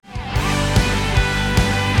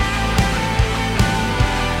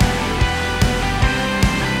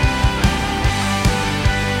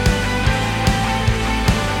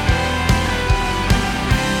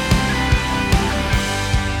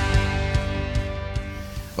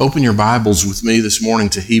Open your Bibles with me this morning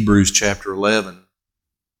to Hebrews chapter 11.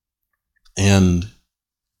 And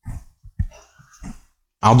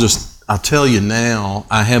I'll tell you now,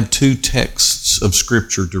 I have two texts of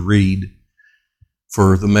Scripture to read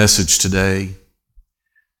for the message today.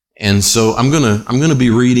 And so I'm gonna be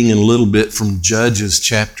reading in a little bit from Judges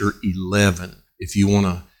chapter 11. If you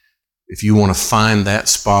wanna find that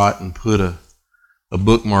spot and put a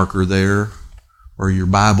bookmarker there or your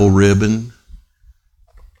Bible ribbon.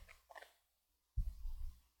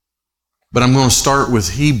 But I'm going to start with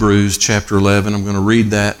Hebrews chapter 11. I'm going to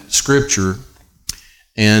read that scripture,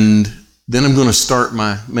 and then I'm going to start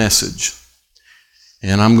my message.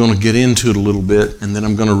 And I'm going to get into it a little bit, and then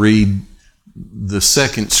I'm going to read the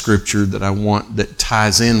second scripture that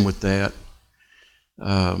ties in with that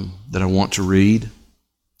I want to read.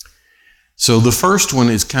 So the first one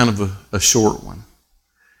is kind of a short one.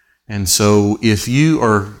 And so if you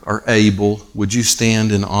are able, would you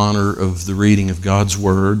stand in honor of the reading of God's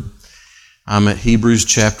Word? I'm at Hebrews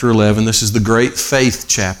chapter 11. This is the great faith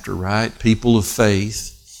chapter, right? People of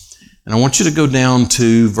faith. And I want you to go down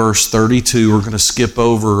to verse 32. We're going to skip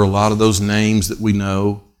over a lot of those names that we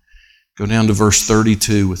know. Go down to verse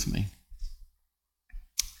 32 with me.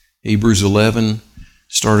 Hebrews 11,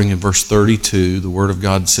 starting in verse 32, the Word of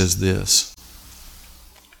God says this.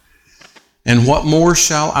 And what more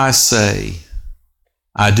shall I say?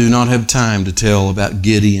 I do not have time to tell about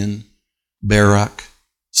Gideon, Barak,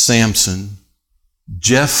 Samson,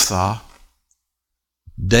 Jephthah,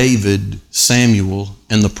 David, Samuel,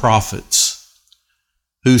 and the prophets,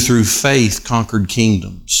 who through faith conquered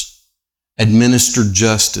kingdoms, administered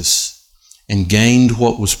justice, and gained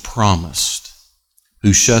what was promised,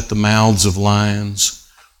 who shut the mouths of lions,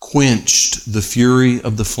 quenched the fury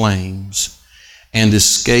of the flames, and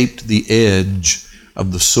escaped the edge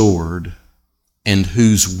of the sword, and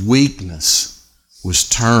whose weakness was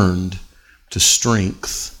turned to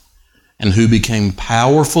strength, and who became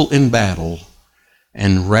powerful in battle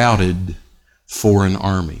and routed foreign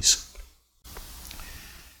armies.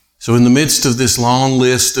 So in the midst of this long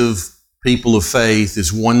list of people of faith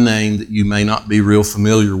is one name that you may not be real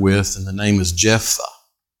familiar with, and the name is Jephthah.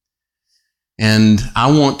 And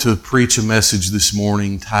I want to preach a message this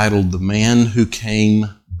morning titled, The Man Who Came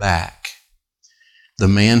Back. The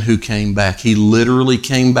Man Who Came Back. He literally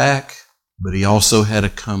came back, but he also had a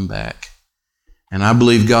comeback. And I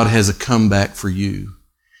believe God has a comeback for you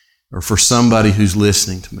or for somebody who's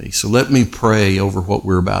listening to me. So let me pray over what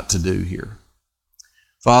we're about to do here.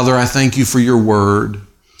 Father, I thank you for your word.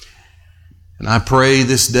 And I pray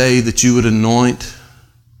this day that you would anoint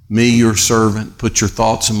me, your servant, put your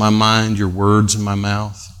thoughts in my mind, your words in my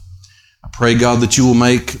mouth. I pray, God, that you will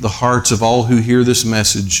make the hearts of all who hear this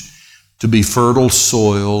message to be fertile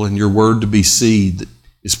soil and your word to be seed that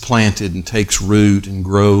is planted and takes root and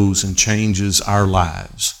grows and changes our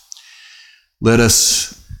lives. Let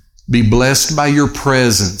us be blessed by your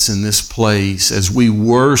presence in this place as we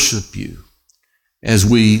worship you, as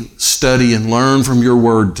we study and learn from your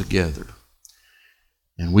word together.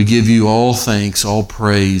 And we give you all thanks, all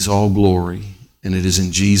praise, all glory. And it is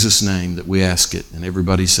in Jesus' name that we ask it. And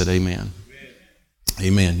everybody said amen.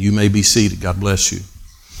 Amen. You may be seated. God bless you.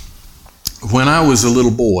 When I was a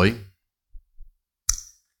little boy,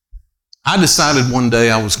 I decided one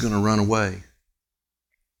day I was going to run away.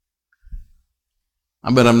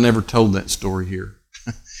 I bet I've never told that story here.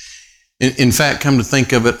 In fact, come to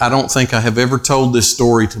think of it, I don't think I have ever told this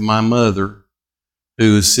story to my mother,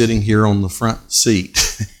 who is sitting here on the front seat.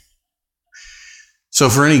 So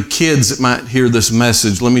for any kids that might hear this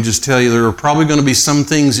message, let me just tell you, there are probably going to be some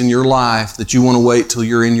things in your life that you want to wait till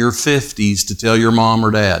you're in your 50s to tell your mom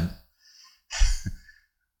or dad.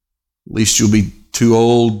 At least you'll be too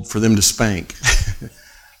old for them to spank.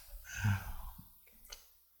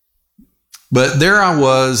 But there I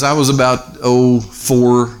was about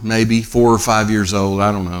 4 or 5 years old,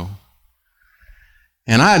 I don't know.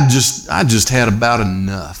 And I just had about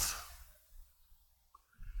enough.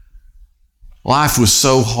 Life was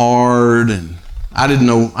so hard, and I didn't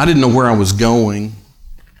know where I was going.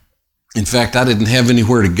 In fact, I didn't have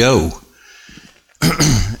anywhere to go.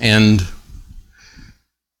 And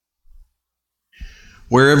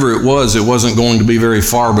wherever it wasn't going to be very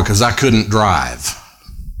far because I couldn't drive.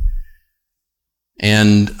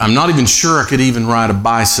 And I'm not even sure I could even ride a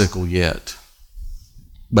bicycle yet,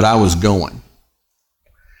 but I was going.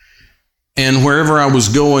 And wherever I was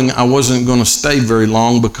going, I wasn't going to stay very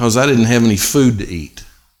long because I didn't have any food to eat.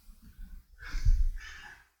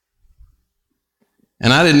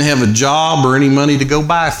 And I didn't have a job or any money to go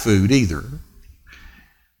buy food either.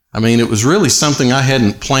 I mean, it was really something I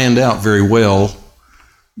hadn't planned out very well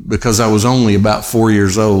because I was only about 4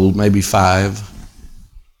 years old, maybe 5.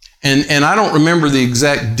 And I don't remember the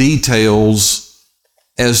exact details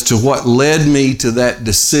as to what led me to that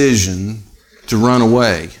decision to run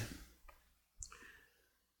away.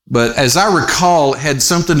 But as I recall, it had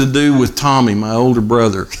something to do with Tommy, my older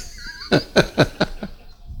brother.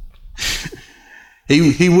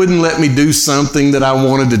 He wouldn't let me do something that I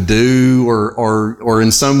wanted to do, or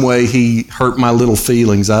in some way he hurt my little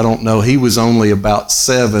feelings. I don't know. He was only about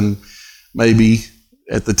 7, maybe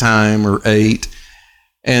at the time, or 8.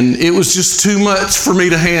 And it was just too much for me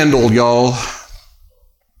to handle, y'all.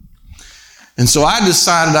 And so I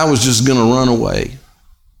decided I was just going to run away.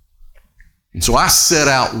 And so I set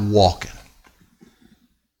out walking.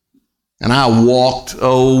 And I walked,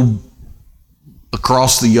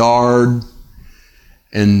 across the yard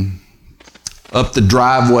and up the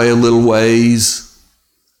driveway a little ways,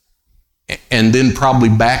 and then probably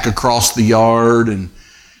back across the yard. And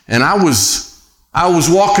I was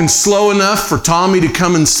walking slow enough for Tommy to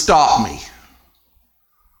come and stop me.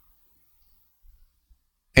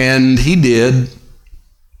 And he did.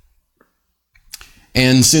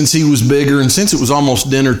 And since he was bigger, and since it was almost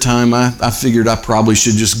dinner time, I figured I probably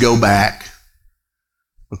should just go back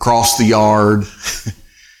across the yard,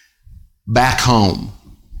 back home.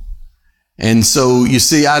 And so, you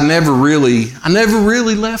see, I never really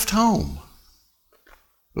left home.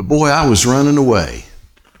 But boy, I was running away.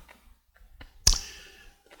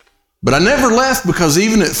 But I never left, because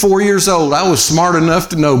even at 4 years old, I was smart enough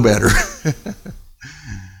to know better.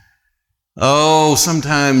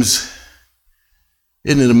 Sometimes,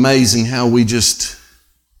 isn't it amazing how we just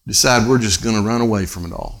decide we're just going to run away from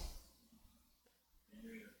it all?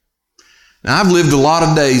 Now, I've lived a lot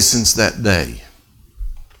of days since that day.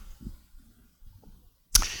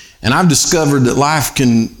 And I've discovered that life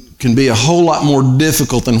can be a whole lot more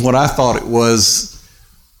difficult than what I thought it was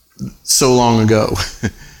so long ago.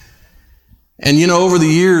 And over the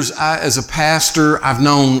years, as a pastor, I've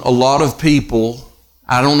known a lot of people.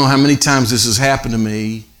 I don't know how many times this has happened to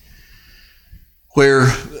me, where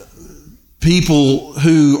people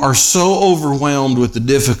who are so overwhelmed with the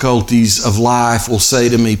difficulties of life will say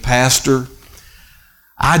to me, "Pastor,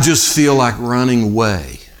 I just feel like running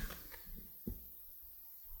away."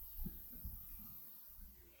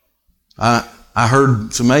 I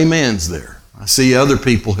heard some amens there. I see other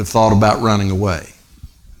people have thought about running away.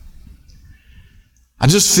 I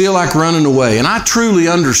just feel like running away. And I truly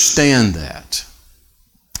understand that.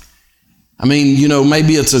 I mean,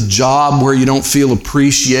 maybe it's a job where you don't feel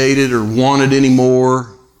appreciated or wanted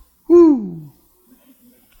anymore. Woo.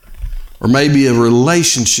 Or maybe a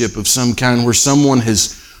relationship of some kind where someone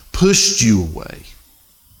has pushed you away.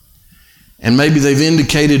 And maybe they've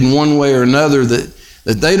indicated in one way or another that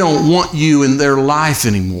they don't want you in their life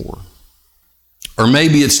anymore. Or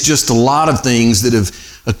maybe it's just a lot of things that have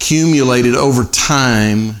accumulated over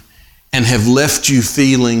time and have left you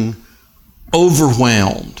feeling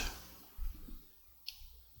overwhelmed.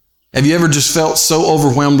 Have you ever just felt so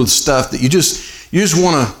overwhelmed with stuff that you just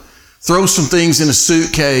want to throw some things in a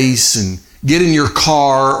suitcase and get in your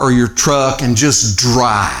car or your truck and just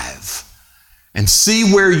drive and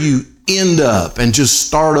see where you end up and just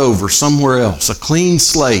start over somewhere else, a clean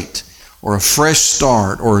slate or a fresh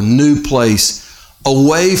start or a new place,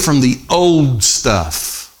 away from the old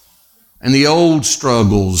stuff and the old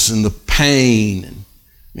struggles and the pain?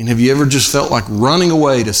 Have you ever just felt like running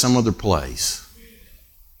away to some other place?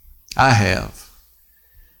 I have.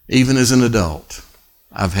 Even as an adult,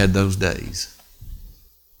 I've had those days.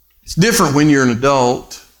 It's different when you're an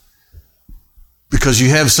adult because you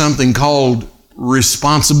have something called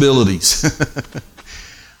responsibilities.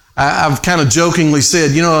 I've kind of jokingly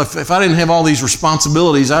said, if I didn't have all these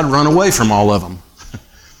responsibilities, I'd run away from all of them.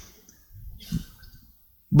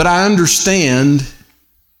 But I understand,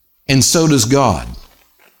 and so does God.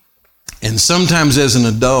 And sometimes as an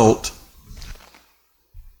adult,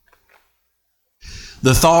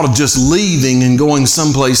 the thought of just leaving and going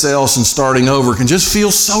someplace else and starting over can just feel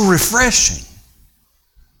so refreshing.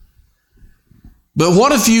 But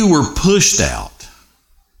what if you were pushed out?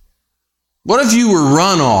 What if you were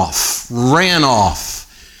ran off?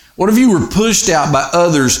 What if you were pushed out by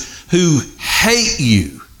others who hate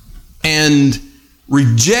you and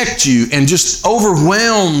reject you, and just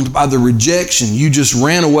overwhelmed by the rejection, you just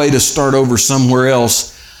ran away to start over somewhere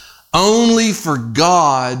else, only for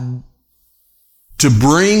God to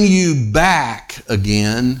bring you back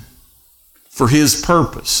again for His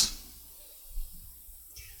purpose?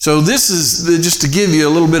 So this is, just to give you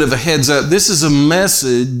a little bit of a heads up, this is a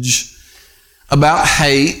message about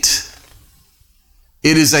hate.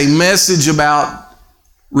 It is a message about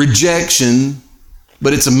rejection.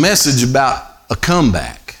 but it's a message about a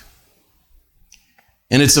comeback.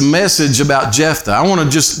 And it's a message about Jephthah. I want to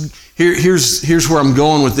just, here's where I'm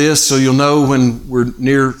going with this so you'll know when we're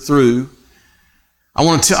near through. I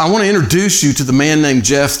want to introduce you to the man named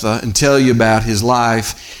Jephthah and tell you about his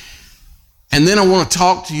life. And then I want to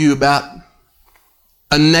talk to you about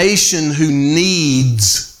a nation who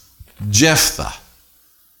needs Jephthah.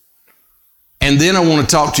 And then I want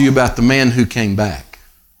to talk to you about the man who came back.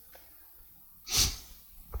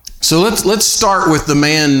 So let's start with the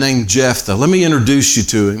man named Jephthah. Let me introduce you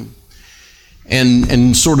to him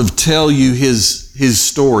and sort of tell you his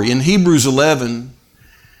story. In Hebrews 11,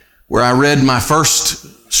 where I read my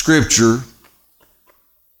first scripture,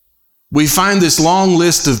 we find this long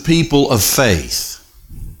list of people of faith.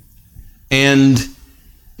 And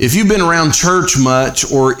if you've been around church much,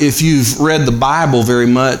 or if you've read the Bible very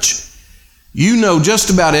much, you know just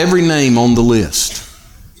about every name on the list.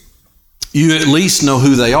 You at least know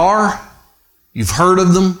who they are. You've heard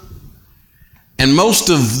of them. And most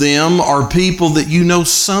of them are people that you know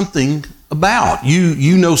something about.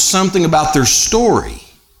 You know something about their story.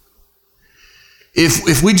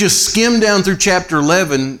 If we just skim down through chapter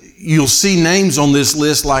 11, you'll see names on this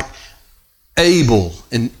list like Abel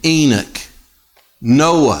and Enoch,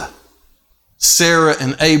 Noah, Sarah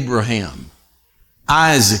and Abraham,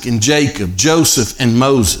 Isaac and Jacob, Joseph and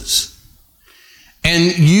Moses.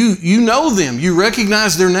 And you know them. You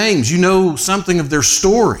recognize their names. You know something of their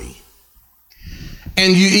story.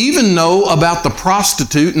 And you even know about the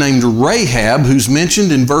prostitute named Rahab, who's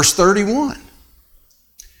mentioned in verse 31.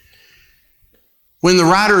 When the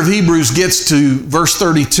writer of Hebrews gets to verse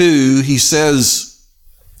 32, he says,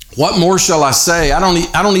 "What more shall I say? I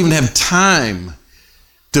don't even have time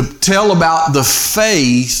to tell about the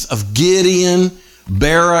faith of Gideon,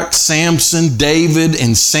 Barak, Samson, David,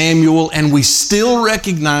 and Samuel, and we still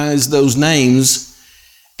recognize those names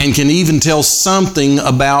and can even tell something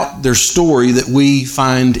about their story that we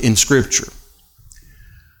find in Scripture.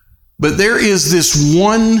 But there is this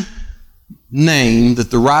one name that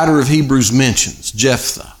the writer of Hebrews mentions,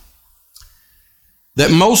 Jephthah,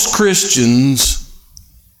 that most Christians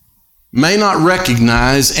may not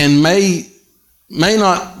recognize and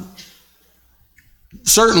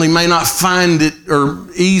certainly may not find it or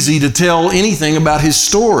easy to tell anything about his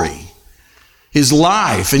story, his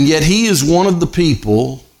life. And yet he is one of the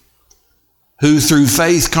people who through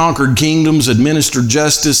faith conquered kingdoms, administered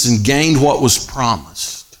justice, and gained what was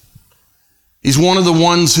promised. He's one of the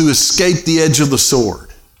ones who escaped the edge of the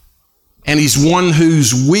sword. And he's one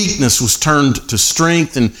whose weakness was turned to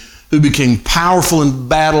strength and who became powerful in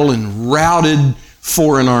battle and routed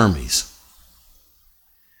foreign armies.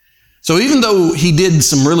 So even though he did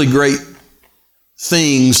some really great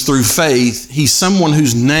things through faith, he's someone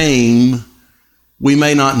whose name we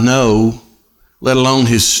may not know, let alone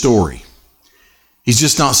his story. He's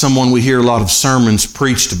just not someone we hear a lot of sermons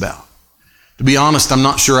preached about. To be honest, I'm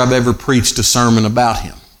not sure I've ever preached a sermon about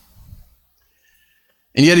him.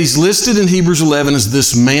 And yet he's listed in Hebrews 11 as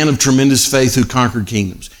this man of tremendous faith who conquered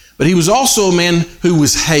kingdoms. But he was also a man who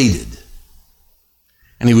was hated.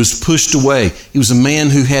 And he was pushed away. He was a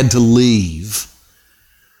man who had to leave.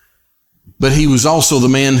 But he was also the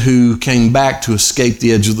man who came back to escape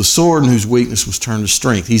the edge of the sword and whose weakness was turned to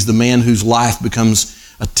strength. He's the man whose life becomes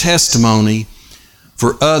a testimony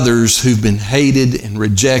for others who've been hated and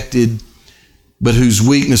rejected, but whose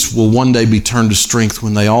weakness will one day be turned to strength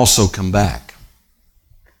when they also come back.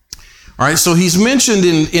 All right, so he's mentioned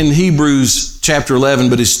in Hebrews chapter 11,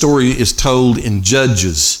 but his story is told in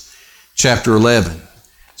Judges chapter 11.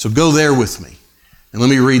 So go there with me, and let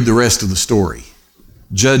me read the rest of the story.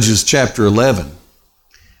 Judges chapter 11.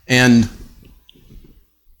 And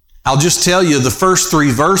I'll just tell you the first 3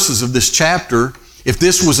 verses of this chapter. If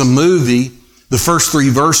this was a movie, the first 3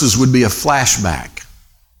 verses would be a flashback.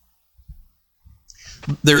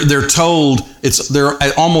 They're told, they're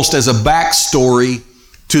almost as a backstory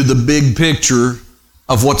to the big picture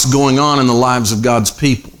of what's going on in the lives of God's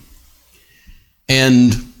people.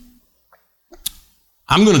 And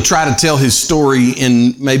I'm going to try to tell his story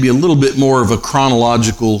in maybe a little bit more of a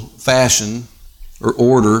chronological fashion or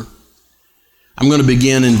order. I'm going to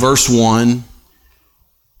begin in verse 1,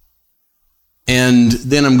 and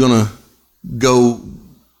then I'm going to go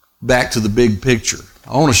back to the big picture.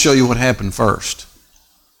 I want to show you what happened first.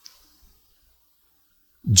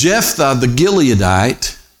 Jephthah the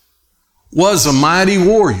Gileadite was a mighty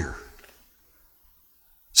warrior.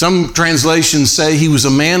 Some translations say he was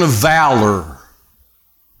a man of valor.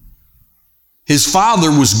 His father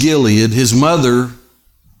was Gilead. His mother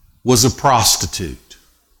was a prostitute.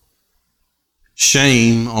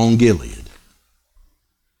 Shame on Gilead.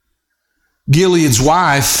 Gilead's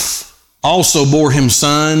wife also bore him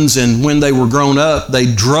sons, and when they were grown up,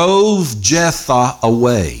 they drove Jephthah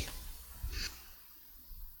away.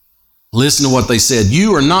 Listen to what they said.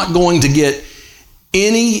 You are not going to get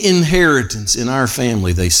any inheritance in our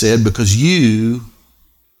family, they said, because you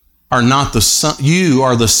are not the son, you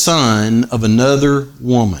are the son of another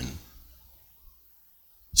woman.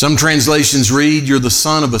 Some translations read, you're the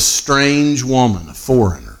son of a strange woman, a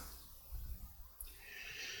foreigner.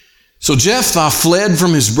 So Jephthah fled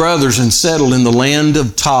from his brothers and settled in the land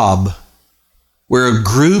of Tob, where a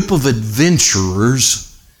group of adventurers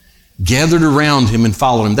gathered around him and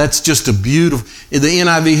followed him. That's just a beautiful, the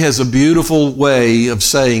NIV has a beautiful way of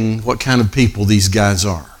saying what kind of people these guys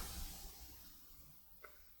are.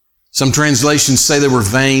 Some translations say they were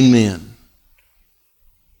vain men.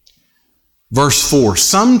 Verse 4,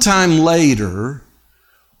 sometime later,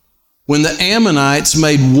 when the Ammonites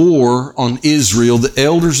made war on Israel, the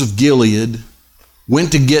elders of Gilead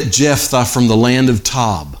went to get Jephthah from the land of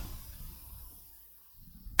Tob.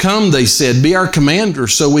 Come, they said, be our commander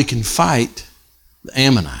so we can fight the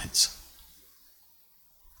Ammonites.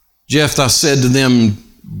 Jephthah said to them,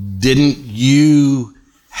 didn't you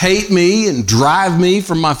hate me and drive me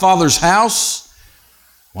from my father's house?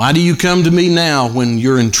 Why do you come to me now when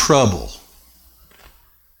you're in trouble?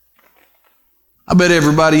 I bet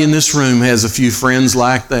everybody in this room has a few friends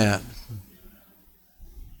like that.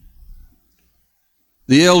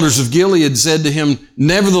 The elders of Gilead said to him,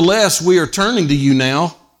 nevertheless, we are turning to you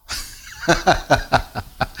now.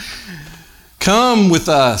 Come with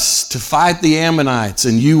us to fight the Ammonites,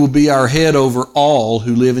 and you will be our head over all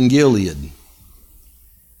who live in Gilead.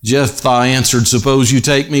 Jephthah answered, suppose you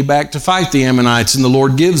take me back to fight the Ammonites, and the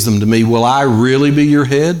Lord gives them to me. Will I really be your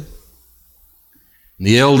head? And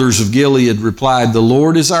the elders of Gilead replied, the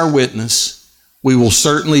Lord is our witness. We will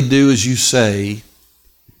certainly do as you say.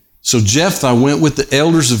 So Jephthah went with the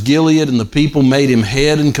elders of Gilead, and the people made him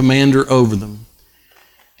head and commander over them.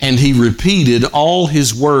 And he repeated all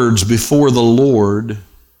his words before the Lord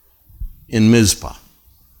in Mizpah.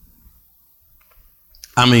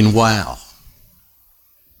 I mean, wow.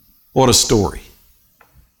 What a story.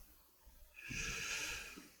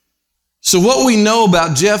 So what we know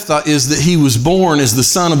about Jephthah is that he was born as the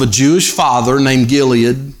son of a Jewish father named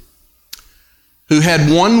Gilead, who had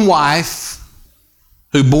one wife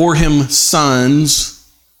who bore him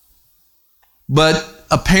sons, but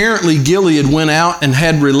apparently Gilead went out and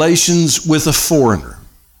had relations with a foreigner,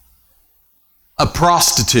 a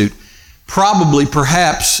prostitute, probably,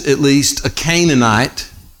 perhaps, at least a Canaanite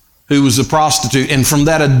who was a prostitute. And from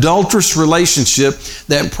that adulterous relationship,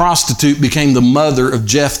 that prostitute became the mother of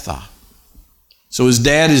Jephthah. So his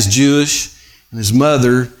dad is Jewish and his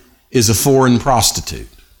mother is a foreign prostitute.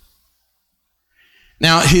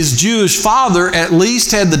 Now, his Jewish father at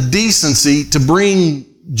least had the decency to bring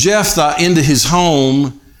Jephthah into his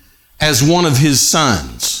home as one of his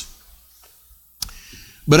sons.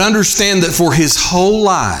 But understand that for his whole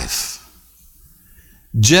life,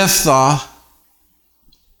 Jephthah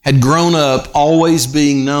had grown up always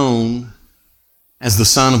being known as the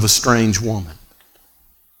son of a strange woman,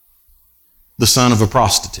 the son of a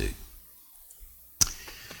prostitute.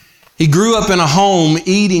 He grew up in a home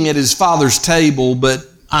eating at his father's table, but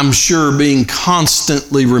I'm sure being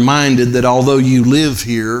constantly reminded that although you live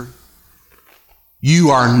here, you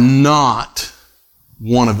are not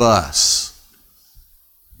one of us.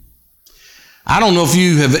 I don't know if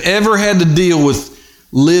you have ever had to deal with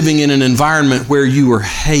living in an environment where you are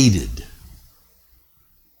hated.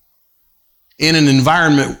 In an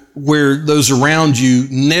environment where those around you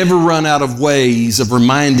never run out of ways of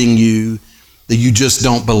reminding you that you just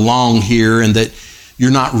don't belong here and that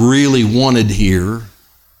you're not really wanted here.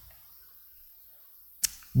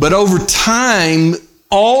 But over time,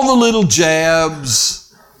 all the little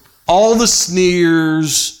jabs, all the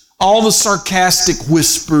sneers, all the sarcastic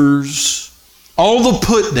whispers, all the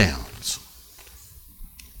put-downs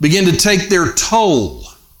begin to take their toll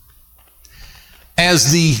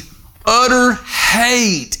as the utter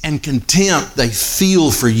hate and contempt they feel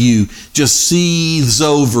for you just seethes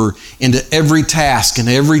over into every task and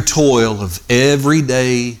every toil of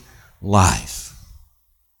everyday life.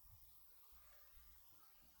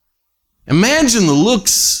 Imagine the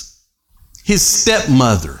looks his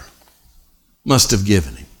stepmother must have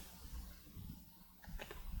given him.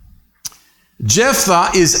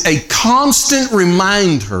 Jephthah is a constant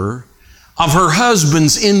reminder of her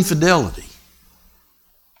husband's infidelity.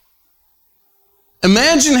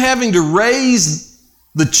 Imagine having to raise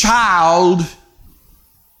the child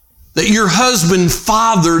that your husband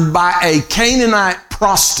fathered by a Canaanite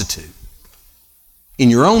prostitute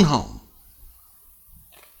in your own home.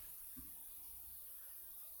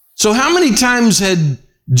 So how many times had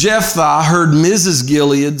Jephthah heard Mrs.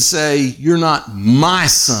 Gilead say, "You're not my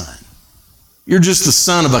son. You're just the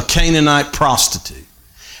son of a Canaanite prostitute"?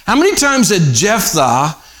 How many times had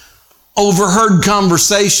Jephthah overheard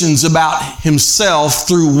conversations about himself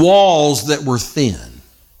through walls that were thin?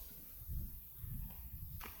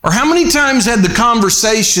 Or how many times had the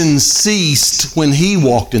conversation ceased when he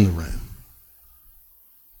walked in the room?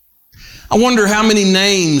 I wonder how many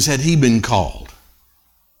names had he been called?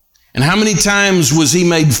 And how many times was he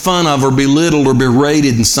made fun of or belittled or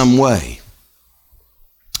berated in some way?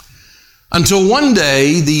 Until one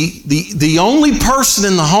day, the only person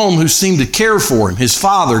in the home who seemed to care for him, his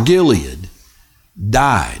father, Gilead,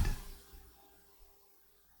 died.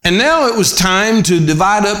 And now it was time to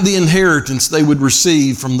divide up the inheritance they would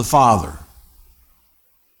receive from the father.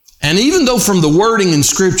 And even though from the wording in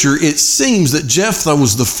Scripture it seems that Jephthah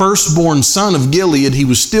was the firstborn son of Gilead, he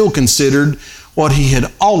was still considered what he had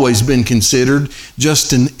always been considered,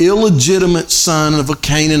 just an illegitimate son of a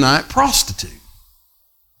Canaanite prostitute.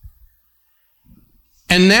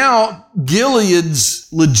 And now Gilead's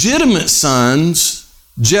legitimate sons,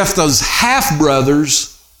 Jephthah's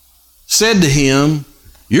half-brothers, said to him,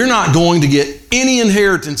 "You're not going to get any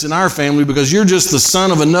inheritance in our family because you're just the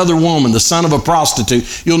son of another woman, the son of a prostitute.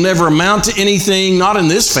 You'll never amount to anything, not in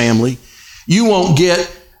this family. You won't get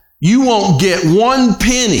 1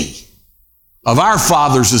 penny of our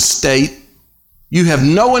father's estate. You have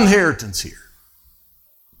no inheritance here."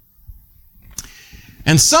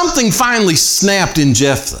 And something finally snapped in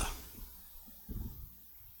Jephthah.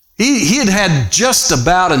 He had had just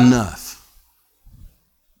about enough.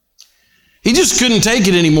 He just couldn't take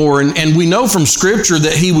it anymore. And we know from Scripture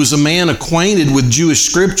that he was a man acquainted with Jewish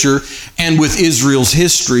Scripture and with Israel's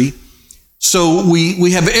history. So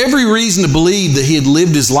we have every reason to believe that he had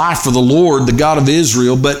lived his life for the Lord, the God of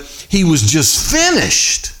Israel, but he was just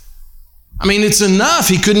finished. I mean, it's enough.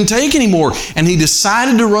 He couldn't take anymore. And he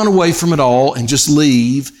decided to run away from it all and just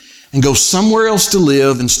leave and go somewhere else to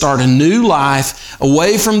live and start a new life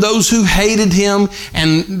away from those who hated him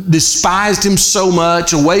and despised him so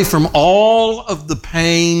much, away from all of the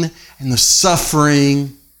pain and the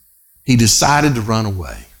suffering. He decided to run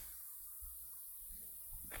away.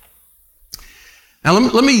 Now,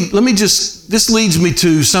 let me just, this leads me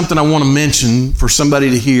to something I want to mention for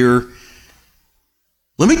somebody to hear.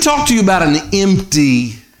 Let me talk to you about an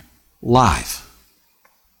empty life.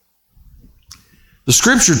 The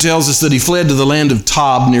Scripture tells us that he fled to the land of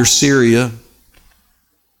Tob near Syria,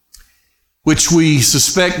 which we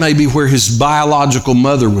suspect may be where his biological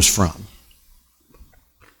mother was from.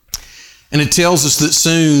 And it tells us that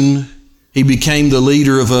soon he became the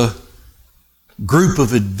leader of a group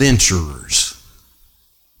of adventurers.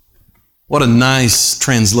 What a nice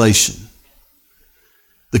translation.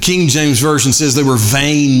 The King James Version says they were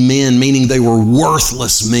vain men, meaning they were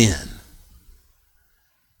worthless men.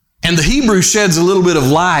 And the Hebrew sheds a little bit of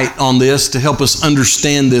light on this to help us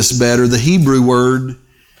understand this better. The Hebrew word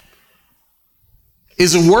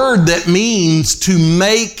is a word that means to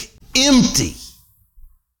make empty.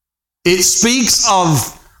 It speaks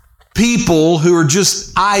of people who are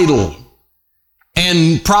just idle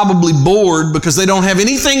and probably bored because they don't have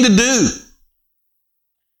anything to do.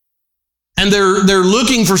 And they're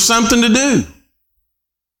looking for something to do.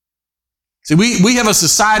 See, we have a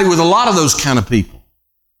society with a lot of those kind of people.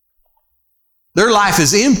 Their life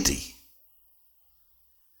is empty.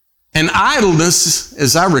 And idleness,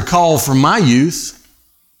 as I recall from my youth,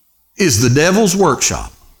 is the devil's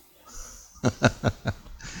workshop.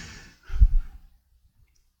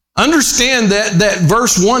 Understand that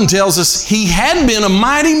verse 1 tells us he had been a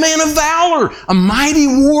mighty man of valor, a mighty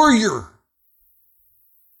warrior.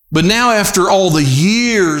 But now after all the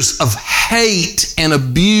years of hate and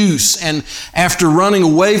abuse and after running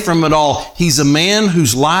away from it all, he's a man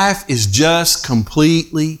whose life is just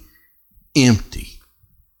completely empty.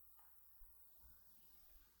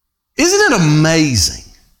 Isn't it amazing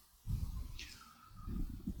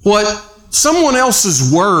what someone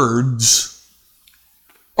else's words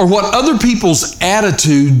or what other people's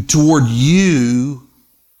attitude toward you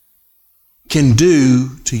can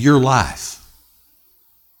do to your life?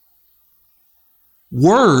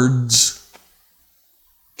 Words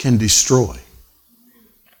can destroy.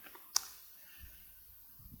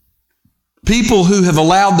 People who have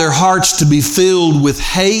allowed their hearts to be filled with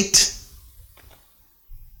hate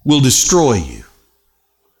will destroy you.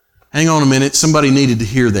 Hang on a minute, somebody needed to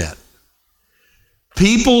hear that.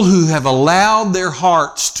 People who have allowed their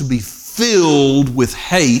hearts to be filled with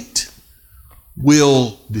hate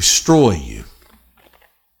will destroy you.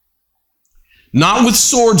 Not with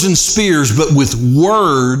swords and spears, but with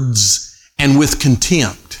words and with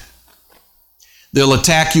contempt. They'll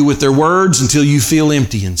attack you with their words until you feel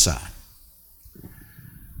empty inside.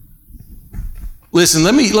 Listen,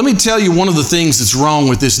 let me tell you one of the things that's wrong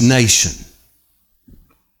with this nation,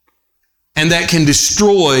 and that can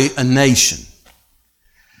destroy a nation.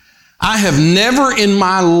 I have never in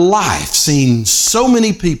my life seen so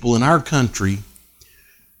many people in our country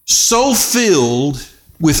so filled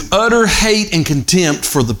with utter hate and contempt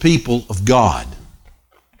for the people of God.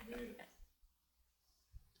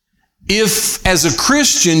 If, as a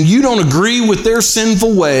Christian, you don't agree with their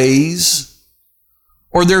sinful ways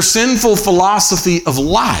or their sinful philosophy of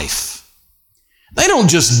life, they don't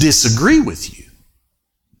just disagree with you.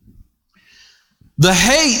 The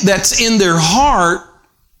hate that's in their heart,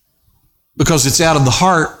 because it's out of the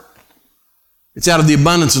heart, it's out of the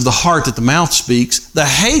abundance of the heart that the mouth speaks. The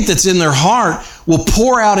hate that's in their heart will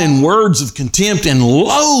pour out in words of contempt and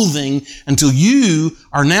loathing until you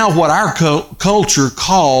are now what our culture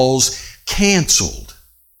calls canceled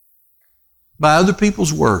by other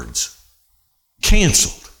people's words.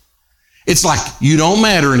 Canceled. It's like you don't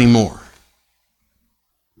matter anymore.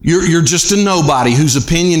 You're just a nobody whose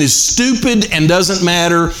opinion is stupid and doesn't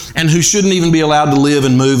matter and who shouldn't even be allowed to live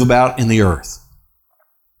and move about in the earth.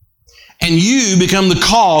 And you become the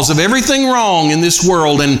cause of everything wrong in this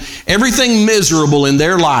world and everything miserable in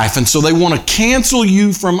their life. And so they want to cancel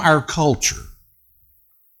you from our culture.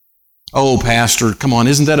 Oh, Pastor, come on,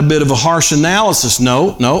 isn't that a bit of a harsh analysis?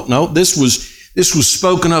 No. This was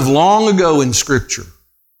spoken of long ago in Scripture.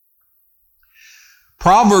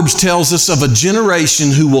 Proverbs tells us of a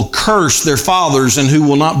generation who will curse their fathers and who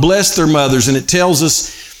will not bless their mothers. And it tells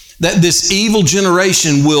us that this evil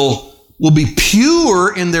generation will be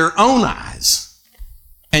pure in their own eyes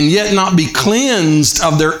and yet not be cleansed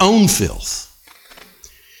of their own filth.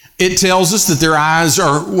 It tells us that their eyes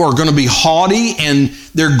are going to be haughty and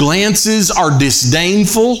their glances are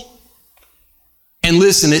disdainful. And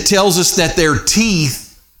listen, it tells us that their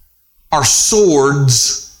teeth are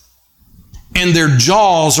swords and their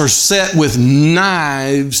jaws are set with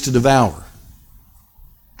knives to devour.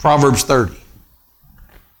 Proverbs 30.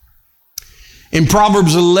 In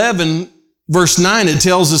Proverbs 11, verse 9, it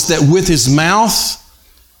tells us that with his mouth,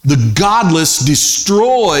 the godless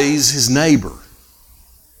destroys his neighbor.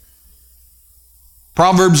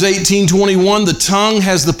 Proverbs 18:21, the tongue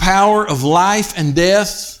has the power of life and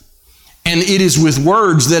death, and it is with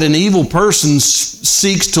words that an evil person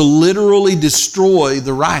seeks to literally destroy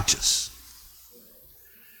the righteous.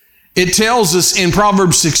 It tells us in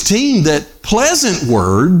Proverbs 16 that pleasant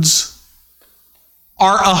words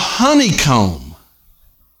are a honeycomb,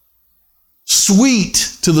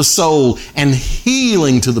 sweet to the soul and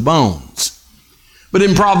healing to the bones. But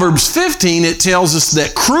in Proverbs 15, it tells us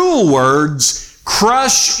that cruel words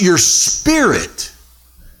crush your spirit.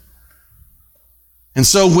 And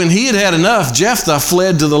so when he had had enough, Jephthah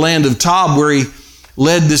fled to the land of Tob, where he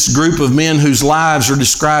led this group of men whose lives are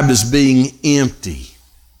described as being empty.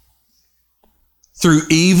 Through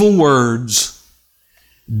evil words,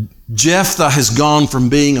 Jephthah has gone from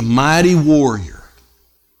being a mighty warrior,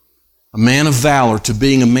 a man of valor, to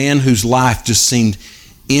being a man whose life just seemed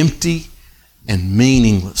empty and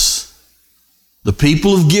meaningless. The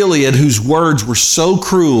people of Gilead, whose words were so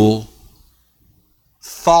cruel,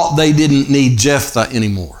 thought they didn't need Jephthah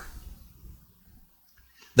anymore.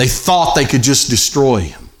 They thought they could just destroy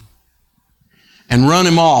him and run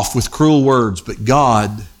him off with cruel words, but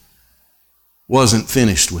God wasn't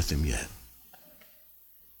finished with him yet.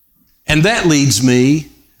 And that leads me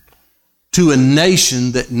to a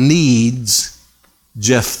nation that needs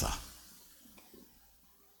Jephthah.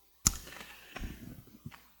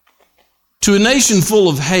 To a nation full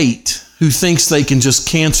of hate who thinks they can just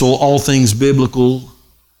cancel all things biblical,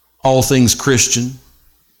 all things Christian.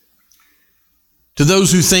 To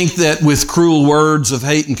those who think that with cruel words of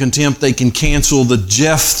hate and contempt they can cancel the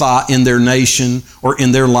Jephthah in their nation or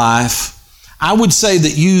in their life, I would say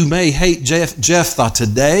that you may hate Jephthah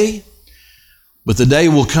today, but the day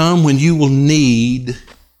will come when you will need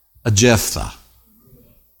a Jephthah.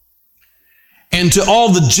 And to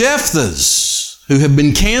all the Jephthahs who have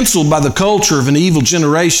been canceled by the culture of an evil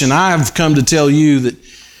generation, I have come to tell you that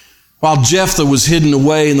while Jephthah was hidden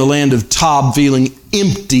away in the land of Tob feeling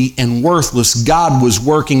empty and worthless, God was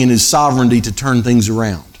working in his sovereignty to turn things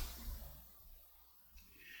around.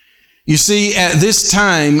 You see, at this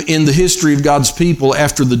time in the history of God's people,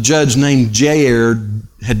 after the judge named Jair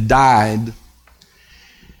had died,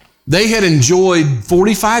 they had enjoyed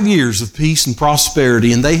 45 years of peace and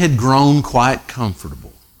prosperity, and they had grown quite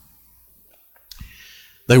comfortable.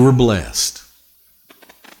 They were blessed.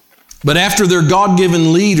 But after their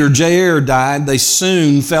God-given leader, Jair, died, they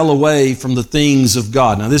soon fell away from the things of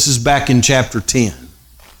God. Now, this is back in chapter 10.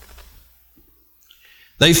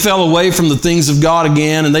 They fell away from the things of God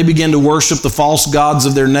again, and they began to worship the false gods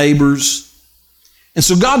of their neighbors. And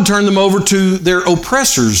so God turned them over to their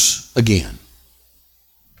oppressors again.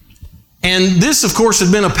 And this, of course,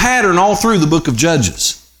 had been a pattern all through the book of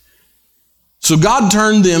Judges. So God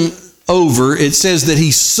turned them over. It says that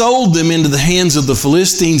He sold them into the hands of the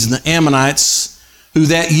Philistines and the Ammonites, who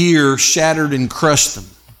that year shattered and crushed them.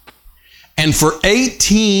 And for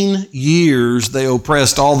 18 years they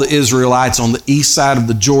oppressed all the Israelites on the east side of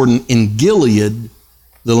the Jordan in Gilead,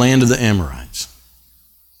 the land of the Amorites.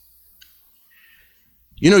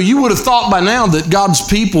 You know, you would have thought by now that God's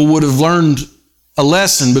people would have learned a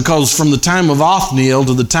lesson, because from the time of Othniel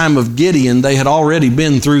to the time of Gideon, they had already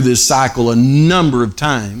been through this cycle a number of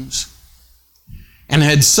times and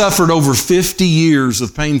had suffered over 50 years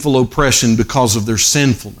of painful oppression because of their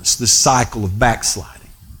sinfulness, this cycle of backsliding.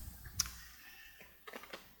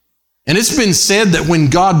 And it's been said that when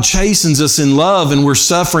God chastens us in love and we're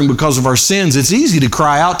suffering because of our sins, it's easy to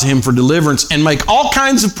cry out to Him for deliverance and make all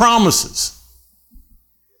kinds of promises.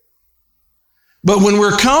 But when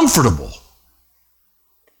we're comfortable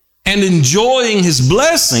and enjoying His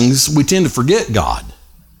blessings, we tend to forget God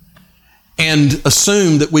and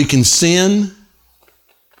assume that we can sin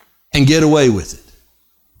and get away with it.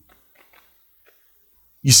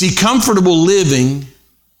 You see, comfortable living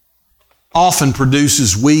often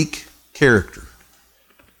produces weak character.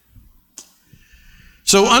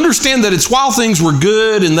 So understand that it's while things were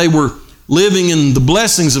good and they were living in the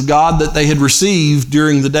blessings of God that they had received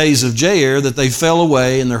during the days of Jair, that they fell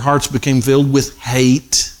away and their hearts became filled with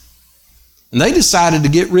hate. And they decided to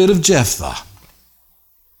get rid of Jephthah.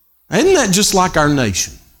 Isn't that just like our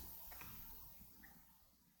nation?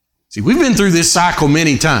 See, we've been through this cycle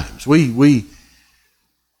many times. We'll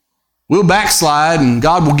backslide and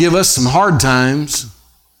God will give us some hard times.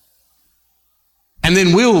 And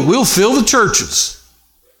then we'll fill the churches.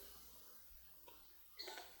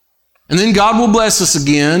 And then God will bless us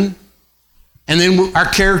again. And then our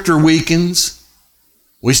character weakens.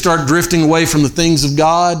 We start drifting away from the things of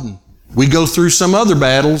God. And we go through some other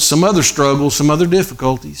battles, some other struggles, some other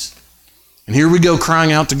difficulties. And here we go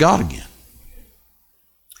crying out to God again.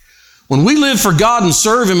 When we live for God and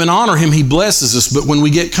serve Him and honor Him, He blesses us. But when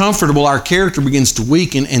we get comfortable, our character begins to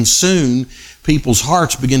weaken, and soon people's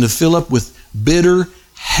hearts begin to fill up with bitter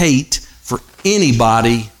hate for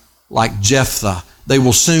anybody like Jephthah. They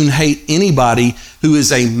will soon hate anybody who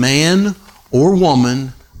is a man or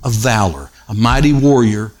woman of valor, a mighty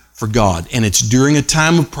warrior for God. And it's during a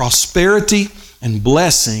time of prosperity and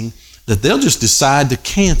blessing that they'll just decide to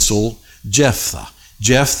cancel Jephthah.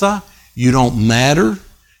 Jephthah, you don't matter.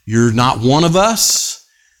 You're not one of us,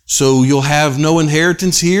 so you'll have no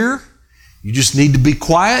inheritance here. You just need to be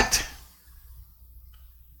quiet.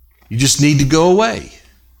 You just need to go away.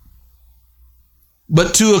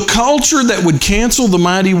 But to a culture that would cancel the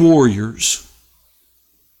mighty warriors,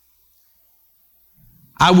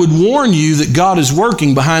 I would warn you that God is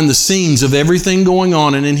working behind the scenes of everything going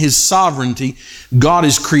on, and in His sovereignty, God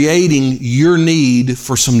is creating your need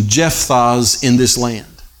for some Jephthahs in this land.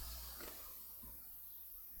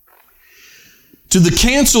 To the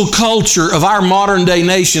cancel culture of our modern day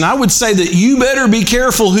nation, I would say that you better be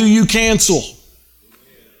careful who you cancel.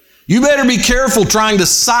 You better be careful trying to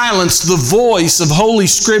silence the voice of Holy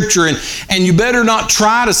Scripture, and you better not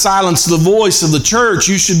try to silence the voice of the church.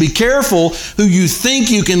 You should be careful who you think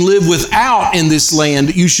you can live without in this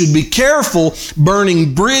land. You should be careful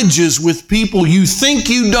burning bridges with people you think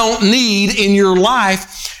you don't need in your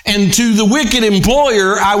life. And to the wicked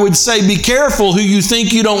employer, I would say be careful who you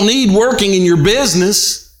think you don't need working in your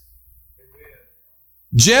business.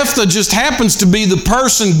 Jephthah just happens to be the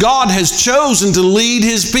person God has chosen to lead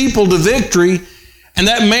His people to victory. And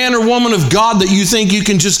that man or woman of God that you think you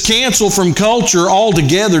can just cancel from culture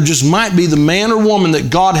altogether just might be the man or woman that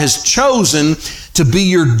God has chosen to be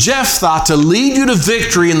your Jephthah, to lead you to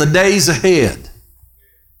victory in the days ahead.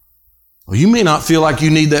 Well, you may not feel like you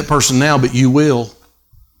need that person now, but you will.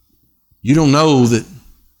 You don't know that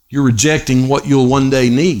you're rejecting what you'll one day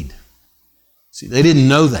need. See, they didn't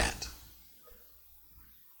know that.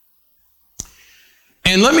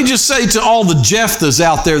 And let me just say to all the Jephthahs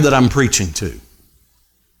out there that I'm preaching to,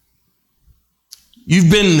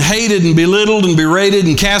 you've been hated and belittled and berated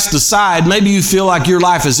and cast aside. Maybe you feel like your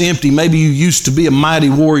life is empty. Maybe you used to be a mighty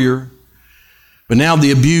warrior, but now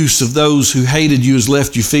the abuse of those who hated you has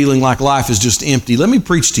left you feeling like life is just empty. Let me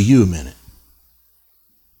preach to you a minute.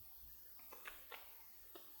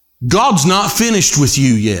 God's not finished with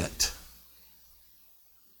you yet.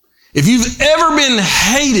 If you've ever been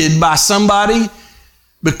hated by somebody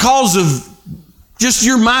because of just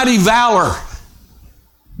your mighty valor,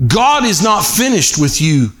 God is not finished with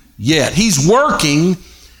you yet. He's working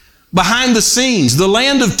behind the scenes. The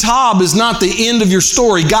land of Tob is not the end of your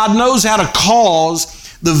story. God knows how to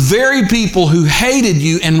cause the very people who hated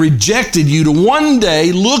you and rejected you to one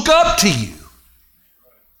day look up to you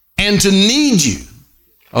and to need you.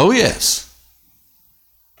 Oh, yes.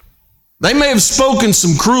 They may have spoken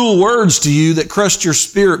some cruel words to you that crushed your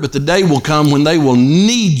spirit, but the day will come when they will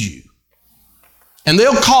need you. And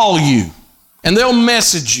they'll call you and they'll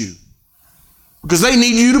message you because they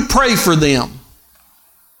need you to pray for them.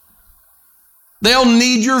 They'll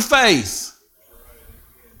need your faith.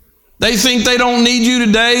 They think they don't need you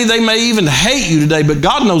today. They may even hate you today, but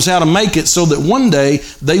God knows how to make it so that one day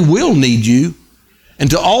they will need you. And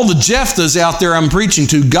to all the Jephthahs out there I'm preaching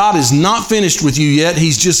to, God is not finished with you yet.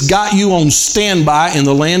 He's just got you on standby in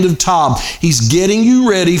the land of Tob. He's getting you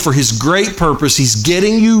ready for His great purpose. He's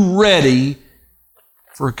getting you ready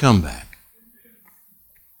for a comeback.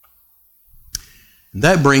 And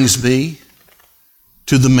that brings me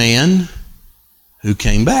to the man who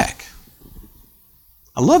came back.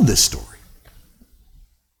 I love this story.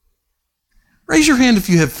 Raise your hand if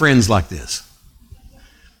you have friends like this.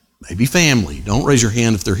 Maybe family. Don't raise your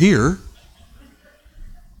hand if they're here.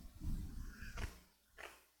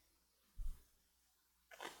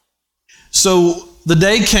 So the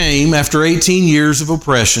day came after 18 years of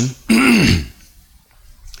oppression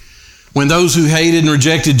when those who hated and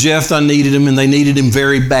rejected Jephthah needed him, and they needed him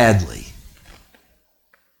very badly.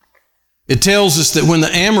 It tells us that when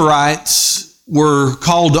the Amorites were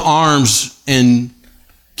called to arms and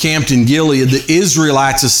camped in Gilead, the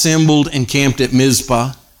Israelites assembled and camped at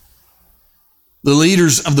Mizpah. The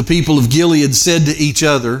leaders of the people of Gilead said to each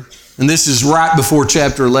other, and this is right before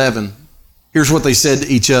chapter 11, here's what they said to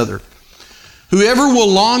each other. Whoever will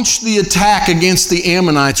launch the attack against the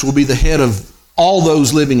Ammonites will be the head of all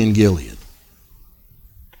those living in Gilead.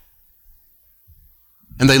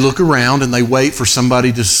 And they look around and they wait for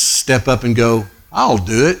somebody to step up and go, I'll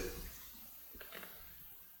do it.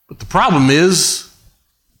 But the problem is,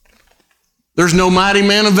 there's no mighty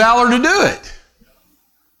man of valor to do it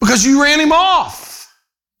because you ran him off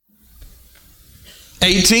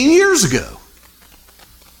 18 years ago.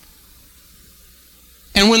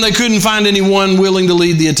 And when they couldn't find anyone willing to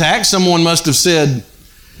lead the attack, someone must have said,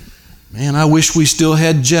 man, I wish we still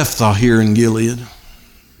had Jephthah here in Gilead.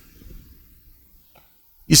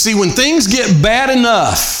 You see, when things get bad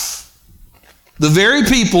enough, the very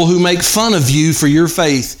people who make fun of you for your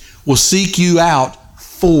faith will seek you out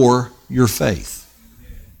for your faith.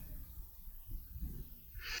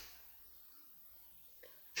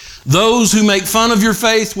 Those who make fun of your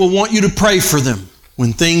faith will want you to pray for them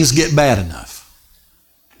when things get bad enough.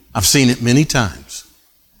 I've seen it many times.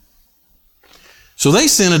 So they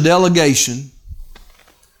sent a delegation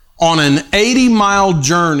on an 80-mile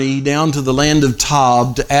journey down to the land of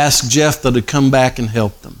Tob to ask Jephthah to come back and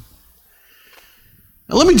help them.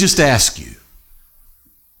 Now let me just ask you,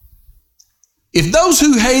 if those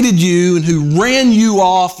who hated you and who ran you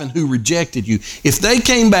off and who rejected you, if they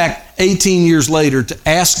came back 18 years later to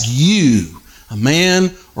ask you, a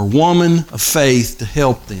man or woman of faith, to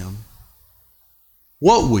help them,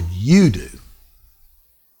 what would you do?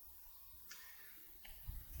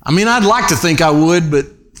 I mean, I'd like to think I would, but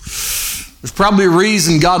there's probably a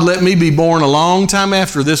reason God let me be born a long time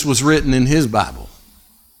after this was written in His Bible.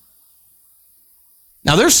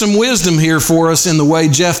 Now, there's some wisdom here for us in the way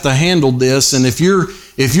Jephthah handled this, and if you're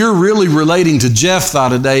really relating to Jephthah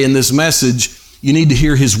today in this message, you need to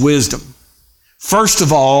hear his wisdom. First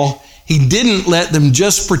of all, he didn't let them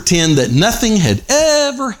just pretend that nothing had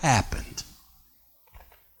ever happened.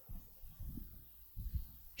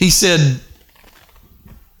 He said,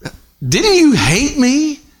 didn't you hate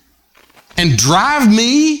me and drive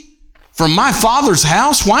me from my father's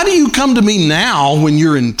house? Why do you come to me now when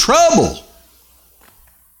you're in trouble?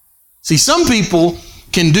 See, some people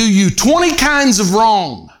can do you 20 kinds of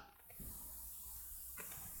wrong.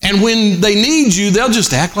 And when they need you, they'll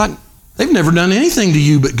just act like they've never done anything to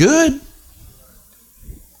you but good.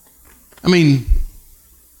 I mean,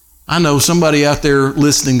 I know somebody out there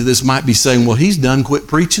listening to this might be saying, well, he's done quit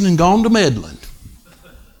preaching and gone to meddling.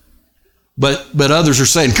 But others are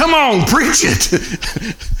saying, come on, preach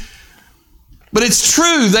it. But it's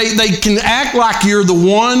true. They can act like you're the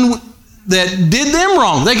one that did them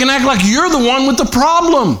wrong. They can act like you're the one with the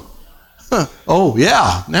problem. Oh,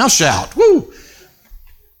 yeah. Now shout. Woo.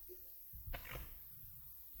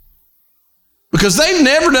 Because they've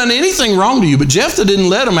never done anything wrong to you, but Jephthah didn't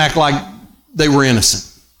let them act like they were innocent.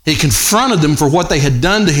 He confronted them for what they had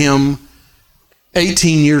done to him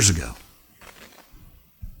 18 years ago.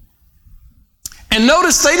 And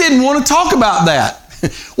notice they didn't want to talk about that.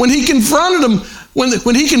 When he confronted them,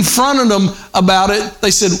 when he confronted them about it,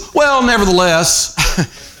 they said, well, nevertheless,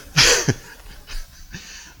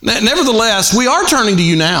 we are turning to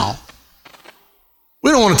you now.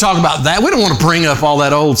 We don't want to talk about that. We don't want to bring up all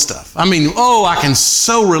that old stuff. I mean, I can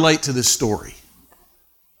so relate to this story.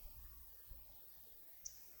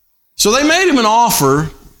 So they made him an offer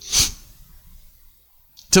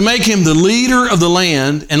to make him the leader of the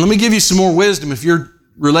land. And let me give you some more wisdom if you're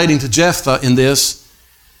relating to Jephthah in this.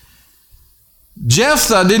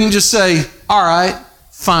 Jephthah didn't just say, all right,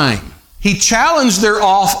 fine. He challenged their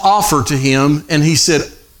offer to him, and he said,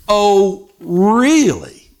 oh,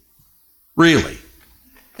 really? Really?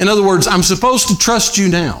 In other words, I'm supposed to trust you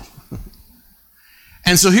now.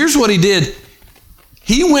 And so here's what he did.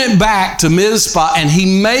 He went back to Mizpah and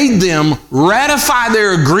he made them ratify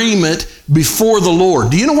their agreement before the Lord.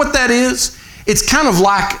 Do you know what that is? It's kind of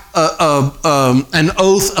like an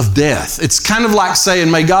oath of death. It's kind of like saying,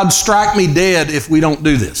 may God strike me dead if we don't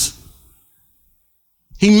do this.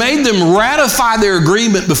 He made them ratify their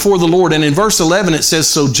agreement before the Lord. And in verse 11 it says,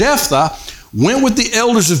 so Jephthah went with the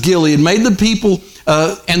elders of Gilead, made the people,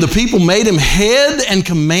 and the people made him head and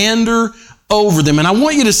commander over them. And I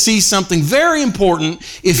want you to see something very important.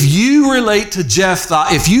 If you relate to Jephthah,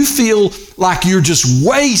 if you feel like you're just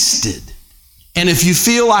wasted, and if you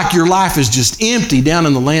feel like your life is just empty down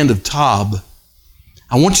in the land of Tob,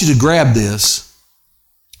 I want you to grab this.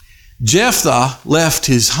 Jephthah left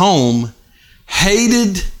his home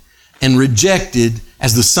hated and rejected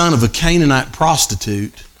as the son of a Canaanite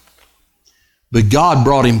prostitute, but God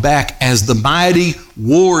brought him back as the mighty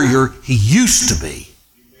warrior he used to be.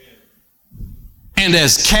 And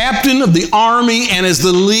as captain of the army and as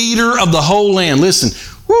the leader of the whole land. Listen,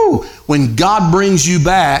 when God brings you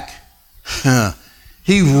back,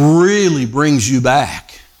 He really brings you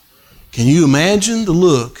back. Can you imagine the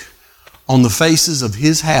look on the faces of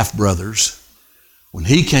his half-brothers when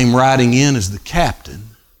he came riding in as the captain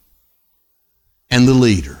and the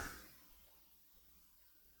leader?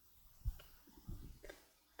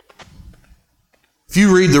 If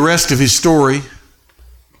you read the rest of his story,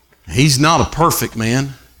 he's not a perfect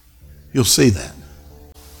man. You'll see that.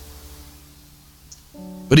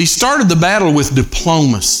 But he started the battle with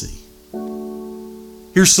diplomacy.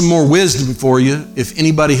 Here's some more wisdom for you if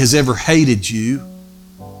anybody has ever hated you.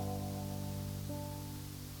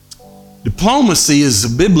 Diplomacy is a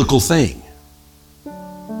biblical thing.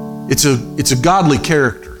 It's a godly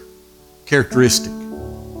characteristic.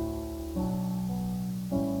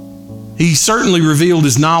 He certainly revealed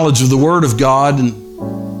his knowledge of the Word of God,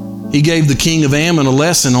 and he gave the king of Ammon a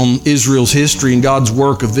lesson on Israel's history and God's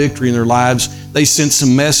work of victory in their lives. They sent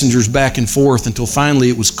some messengers back and forth until finally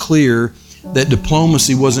it was clear that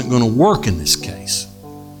diplomacy wasn't going to work in this case.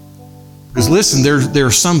 Because listen, there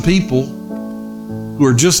are some people who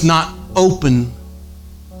are just not open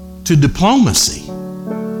to diplomacy.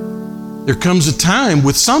 There comes a time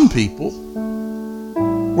with some people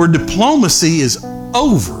where diplomacy is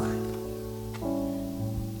over.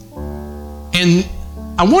 And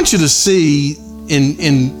I want you to see,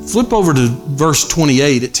 in flip over to verse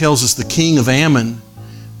 28, it tells us the king of Ammon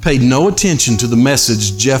paid no attention to the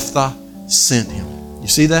message Jephthah sent him. You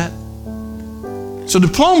see that? So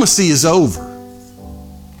diplomacy is over.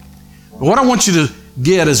 But what I want you to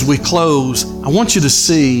get as we close, I want you to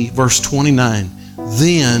see verse 29.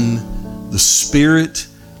 Then the Spirit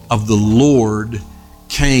of the Lord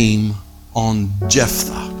came on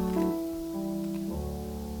Jephthah.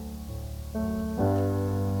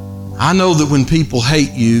 I know that when people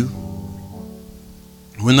hate you,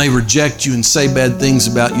 when they reject you and say bad things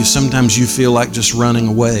about you, sometimes you feel like just running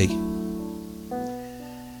away.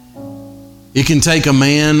 It can take a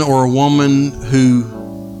man or a woman who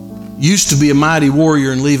used to be a mighty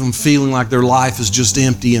warrior and leave them feeling like their life is just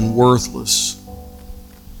empty and worthless.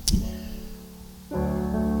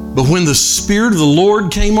 But when the Spirit of the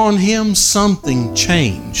Lord came on him, something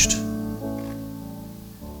changed.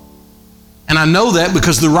 And I know that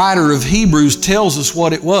because the writer of Hebrews tells us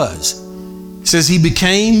what it was. It says he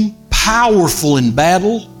became powerful in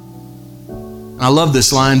battle. And I love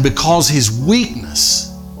this line, because his weakness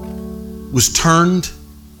was turned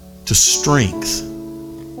to strength.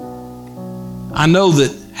 I know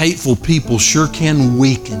that hateful people sure can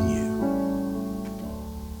weaken you.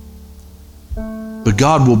 But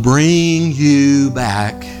God will bring you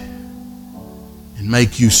back and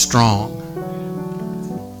make you strong.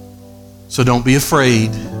 So don't be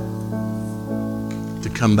afraid to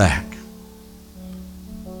come back.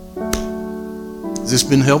 Has this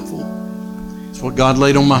been helpful? It's what God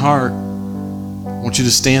laid on my heart. I want you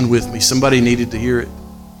to stand with me. Somebody needed to hear it.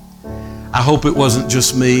 I hope it wasn't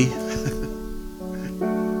just me.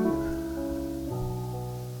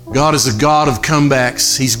 God is a God of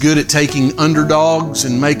comebacks. He's good at taking underdogs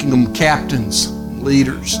and making them captains,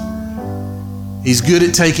 leaders. He's good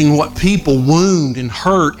at taking what people wound and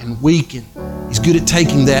hurt and weaken. He's good at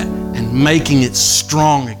taking that and making it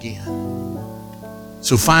strong again.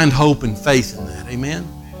 So find hope and faith in that. Amen?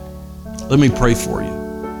 Let me pray for you.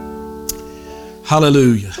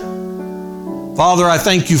 Hallelujah. Father, I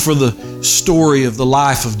thank you for the story of the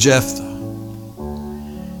life of Jephthah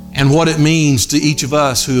and what it means to each of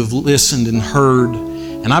us who have listened and heard.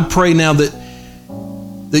 And I pray now that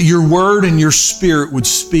your word and your spirit would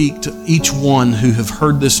speak to each one who have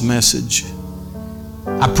heard this message.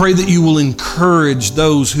 I pray that you will encourage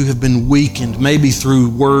those who have been weakened, maybe through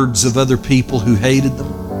words of other people who hated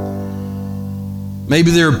them.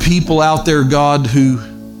 Maybe there are people out there, God, who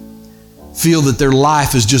feel that their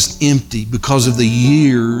life is just empty because of the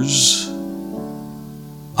years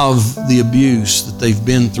of the abuse that they've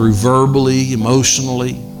been through verbally,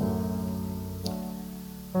 emotionally.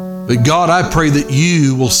 But God, I pray that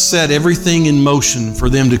you will set everything in motion for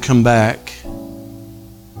them to come back.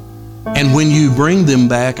 And when you bring them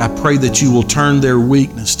back, I pray that you will turn their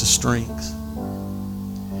weakness to strength.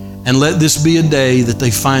 And let this be a day that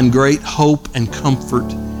they find great hope and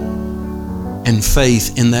comfort and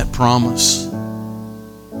faith in that promise.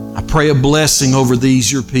 I pray a blessing over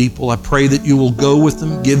these, your people. I pray that you will go with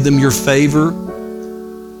them, give them your favor,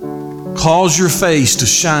 cause your face to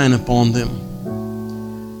shine upon them,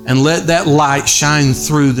 and let that light shine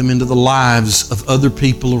through them into the lives of other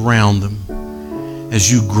people around them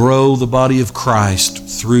as you grow the body of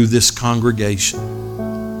Christ through this congregation.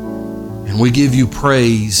 And we give you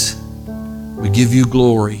praise. We give you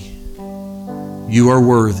glory. You are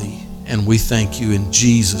worthy, and we thank you in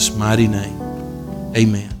Jesus' mighty name.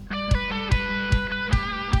 Amen.